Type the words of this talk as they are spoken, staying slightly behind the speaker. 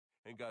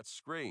and got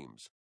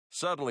screams.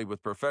 Suddenly,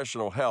 with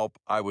professional help,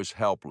 I was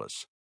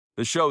helpless.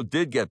 The show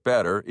did get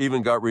better,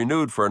 even got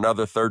renewed for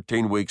another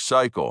 13-week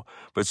cycle,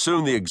 but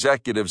soon the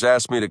executives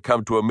asked me to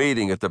come to a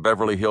meeting at the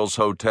Beverly Hills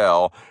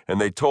Hotel, and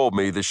they told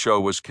me the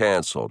show was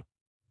canceled.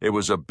 It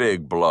was a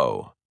big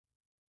blow.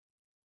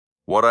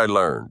 What I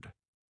learned.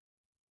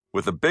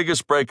 With the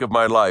biggest break of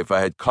my life,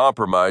 I had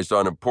compromised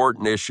on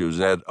important issues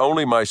and had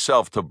only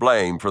myself to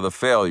blame for the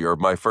failure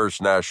of my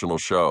first national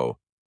show.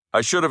 I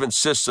should have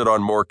insisted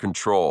on more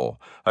control.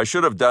 I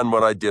should have done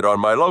what I did on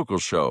my local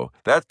show.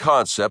 That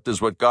concept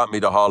is what got me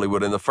to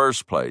Hollywood in the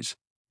first place.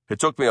 It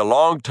took me a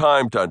long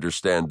time to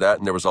understand that,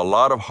 and there was a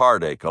lot of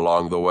heartache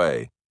along the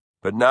way.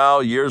 But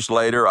now, years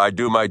later, I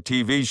do my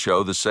TV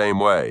show the same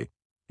way.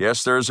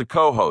 Yes, there is a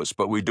co-host,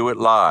 but we do it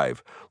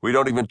live. We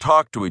don't even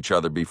talk to each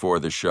other before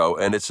the show,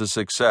 and it's a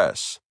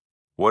success.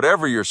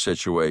 Whatever your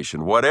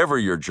situation, whatever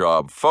your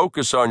job,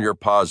 focus on your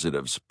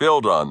positives,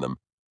 build on them.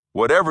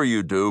 Whatever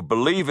you do,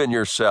 believe in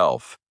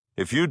yourself.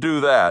 If you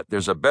do that,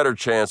 there's a better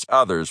chance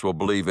others will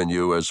believe in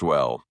you as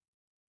well.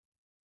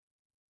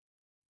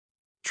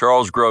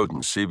 Charles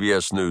Grodin,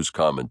 CBS News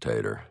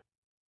commentator.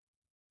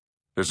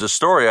 There's a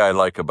story I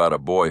like about a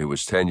boy who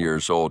was 10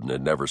 years old and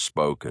had never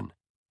spoken.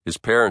 His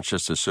parents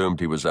just assumed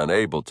he was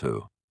unable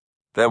to.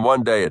 Then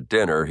one day at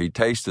dinner, he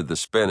tasted the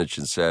spinach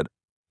and said,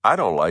 "I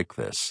don't like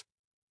this."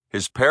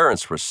 His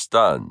parents were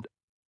stunned.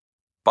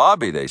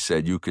 "Bobby," they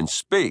said, "you can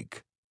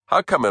speak.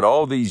 How come in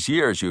all these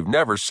years you've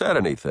never said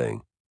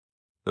anything?"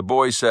 The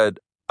boy said,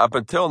 "Up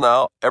until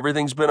now,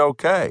 everything's been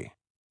okay."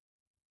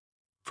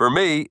 For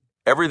me,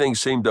 everything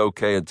seemed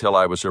okay until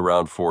I was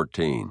around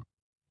 14.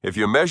 If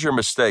you measure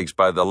mistakes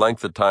by the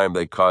length of time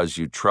they cause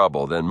you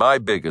trouble, then my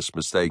biggest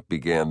mistake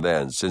began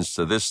then, since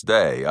to this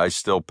day I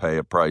still pay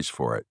a price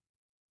for it.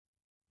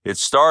 It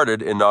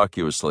started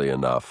innocuously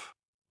enough.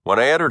 When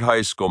I entered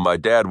high school, my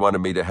dad wanted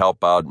me to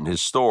help out in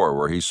his store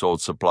where he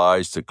sold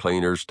supplies to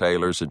cleaners,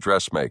 tailors, and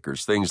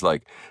dressmakers, things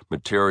like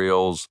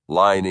materials,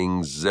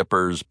 linings,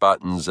 zippers,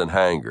 buttons, and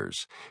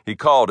hangers. He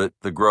called it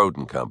the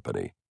Grodin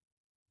Company.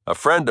 A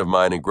friend of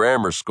mine in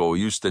grammar school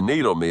used to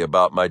needle me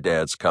about my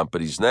dad's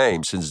company's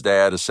name, since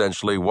Dad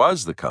essentially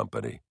was the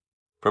company.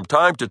 From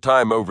time to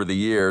time over the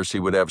years, he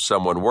would have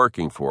someone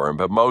working for him,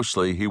 but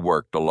mostly he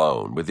worked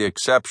alone, with the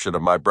exception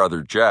of my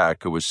brother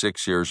Jack, who was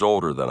 6 years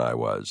older than I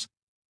was.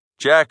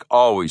 Jack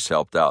always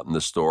helped out in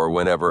the store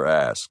whenever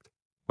asked.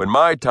 When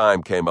my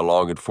time came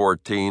along at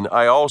 14,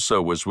 I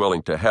also was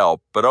willing to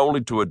help, but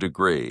only to a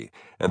degree,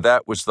 and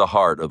that was the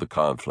heart of the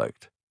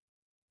conflict.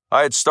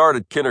 I had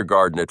started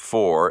kindergarten at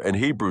 4 and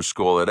Hebrew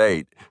school at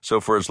 8, so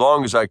for as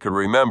long as I could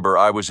remember,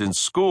 I was in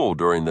school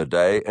during the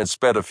day and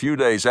spent a few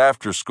days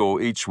after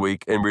school each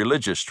week in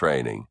religious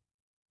training.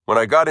 When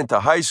I got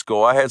into high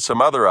school, I had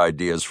some other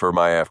ideas for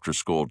my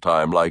after-school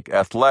time, like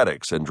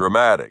athletics and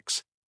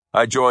dramatics.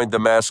 I joined the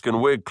Mask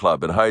and Wig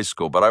Club in high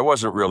school, but I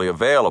wasn't really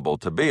available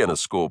to be in a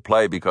school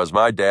play because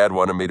my dad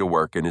wanted me to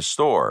work in his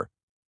store.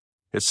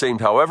 It seemed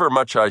however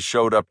much I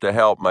showed up to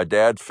help, my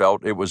dad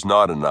felt it was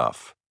not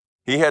enough.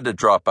 He had to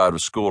drop out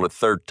of school at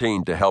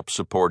 13 to help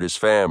support his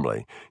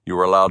family. You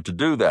were allowed to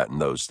do that in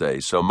those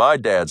days, so my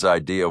dad's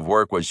idea of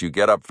work was you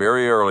get up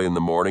very early in the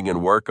morning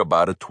and work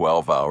about a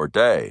 12-hour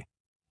day.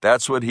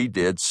 That's what he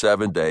did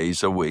 7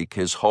 days a week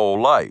his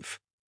whole life.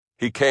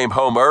 He came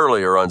home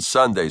earlier on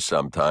Sundays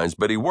sometimes,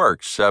 but he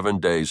worked 7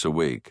 days a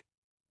week.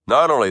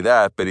 Not only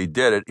that, but he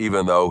did it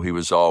even though he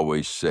was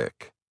always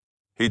sick.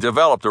 He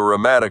developed a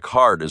rheumatic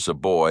heart as a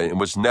boy and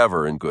was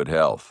never in good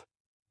health.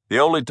 The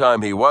only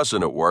time he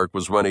wasn't at work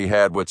was when he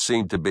had what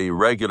seemed to be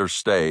regular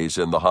stays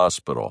in the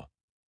hospital.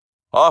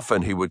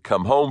 Often he would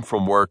come home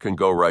from work and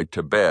go right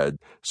to bed,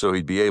 so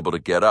he'd be able to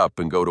get up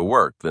and go to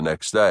work the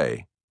next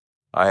day.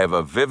 I have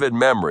a vivid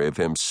memory of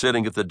him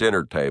sitting at the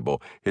dinner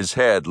table, his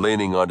head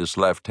leaning on his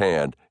left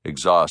hand,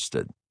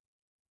 exhausted.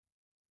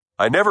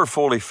 I never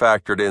fully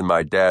factored in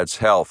my dad's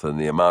health and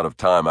the amount of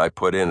time I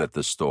put in at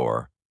the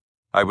store.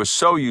 I was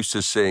so used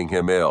to seeing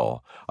him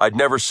ill, I'd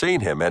never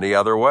seen him any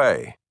other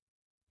way.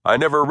 I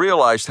never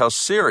realized how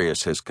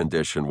serious his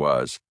condition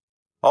was.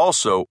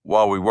 Also,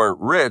 while we weren't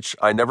rich,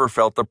 I never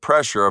felt the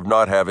pressure of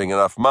not having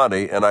enough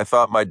money, and I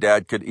thought my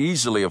dad could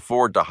easily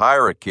afford to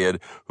hire a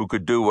kid who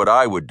could do what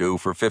I would do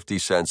for 50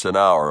 cents an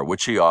hour,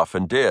 which he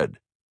often did.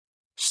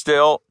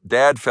 Still,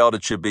 Dad felt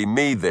it should be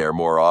me there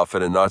more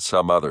often and not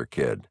some other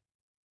kid.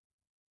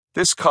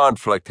 This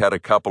conflict had a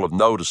couple of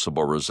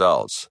noticeable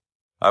results.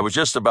 I was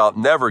just about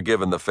never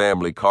given the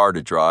family car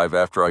to drive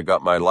after I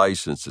got my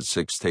license at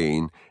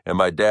 16, and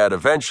my dad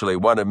eventually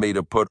wanted me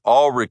to put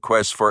all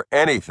requests for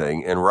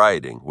anything in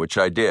writing, which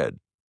I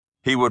did.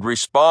 He would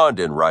respond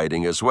in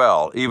writing as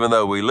well, even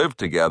though we lived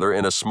together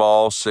in a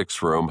small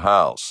 6-room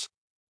house.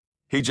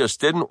 He just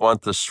didn't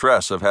want the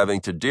stress of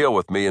having to deal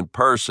with me in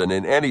person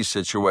in any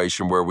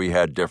situation where we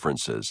had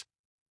differences.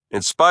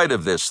 In spite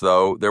of this,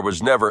 though, there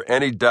was never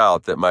any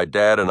doubt that my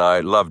dad and I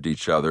loved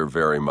each other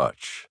very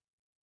much.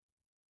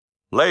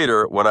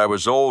 Later, when I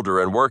was older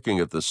and working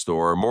at the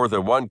store, more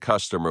than one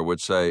customer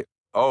would say,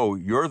 "Oh,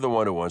 you're the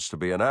one who wants to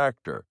be an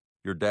actor.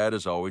 Your dad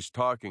is always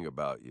talking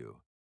about you."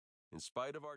 In spite of our